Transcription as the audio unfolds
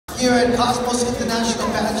Here at Cosmos International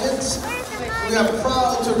Pageants, we are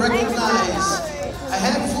proud to recognize a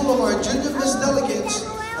handful of our Junior Miss delegates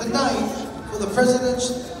tonight for the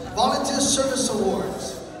President's Volunteer Service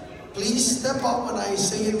Awards. Please step up when I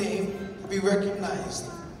say your name to be recognized.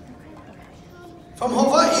 From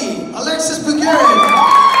Hawaii, Alexis Bulgarian.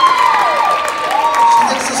 She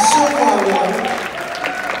gets a silver award.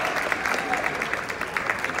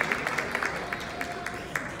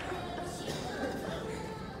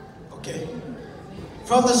 Okay.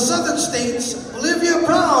 From the Southern States, Olivia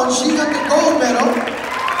Brown, she got the gold medal.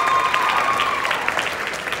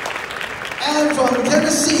 And from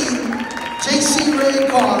Tennessee, Jaecee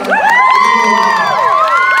Carr.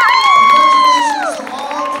 Congratulations to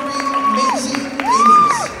all three amazing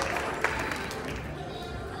ladies.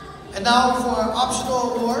 And now for our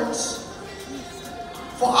optional awards.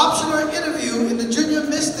 For optional interview in the Junior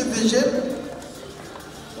Miss division,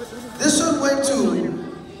 this one went to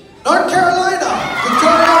North Carolina,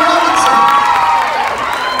 Victoria Robinson.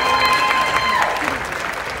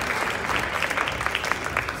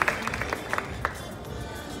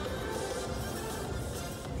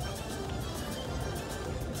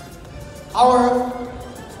 Our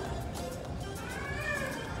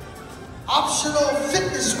optional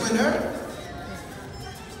fitness winner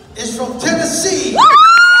is from Tennessee.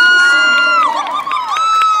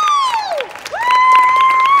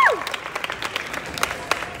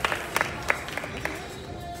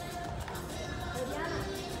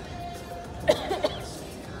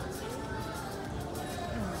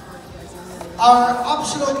 Our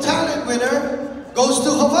optional talent winner goes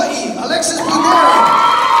to Hawaii, Alexis Bulgarian.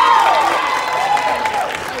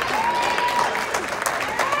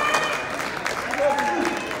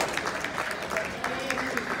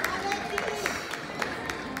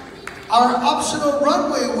 Our optional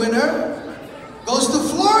runway winner goes to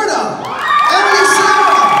Florida, Emily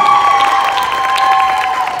Sarah.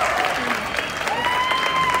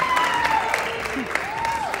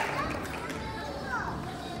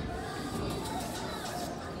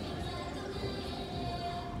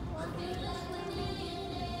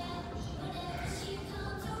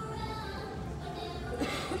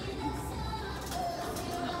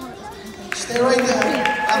 Stay right there,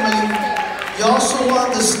 Emily. You also won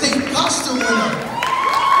the state costume winner.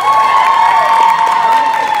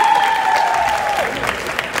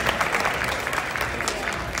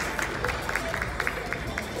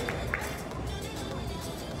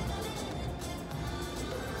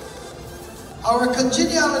 Our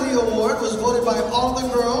Congeniality Award was voted by all the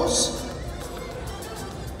girls.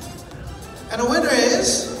 And the winner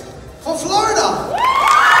is for Florida.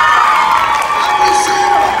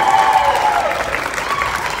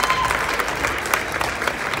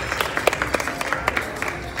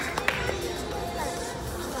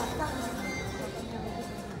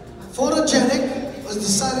 Photogenic was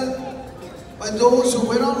decided by those who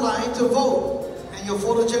went online to vote. And your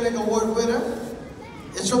Photogenic Award winner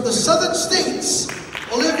is from the Southern States,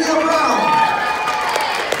 Olivia Brown.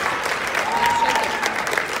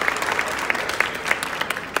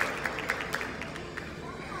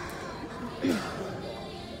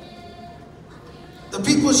 The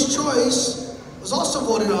People's Choice was also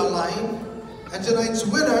voted online, and tonight's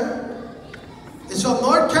winner is from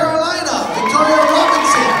North Carolina, Victoria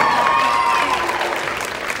Robinson.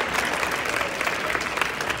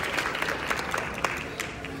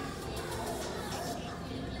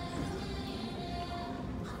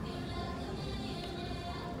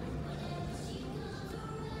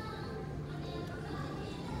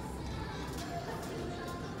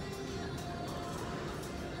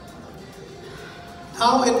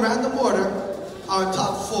 Now in random order, our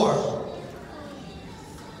top four.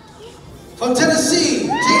 From Tennessee,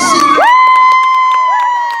 Jaecee.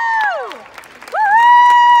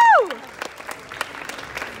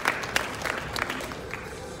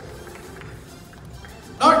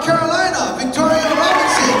 North Carolina, Victoria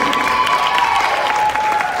Robinson.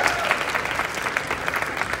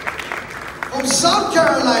 From South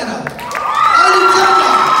Carolina,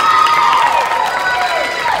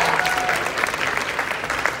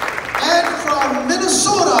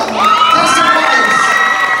 Minnesota,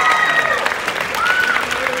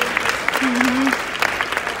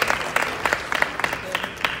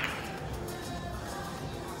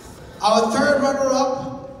 our third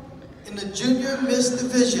runner-up in the Junior Miss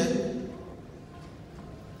division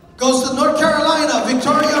goes to North Carolina,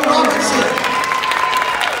 Victoria Robinson.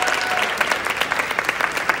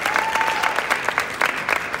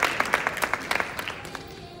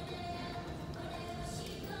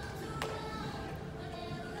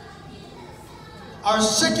 Our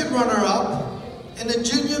second runner-up in the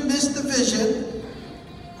Junior Miss division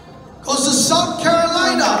South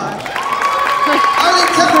Carolina,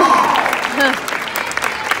 Arlington.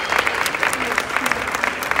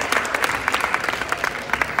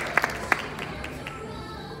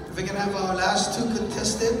 If we can have our last two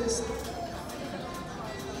contestants.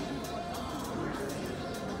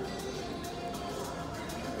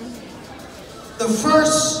 The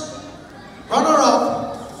first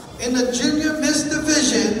runner-up in the Junior Miss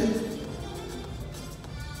Division,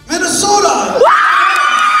 Minnesota.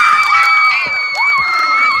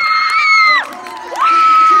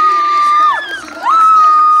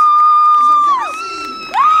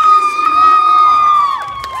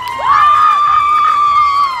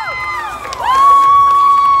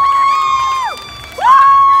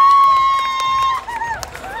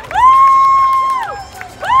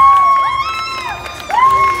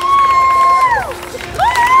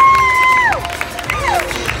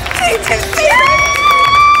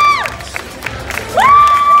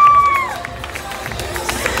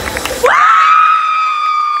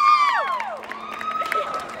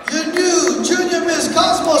 Your new Junior Miss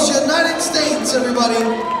Cosmos United States,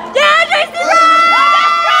 everybody.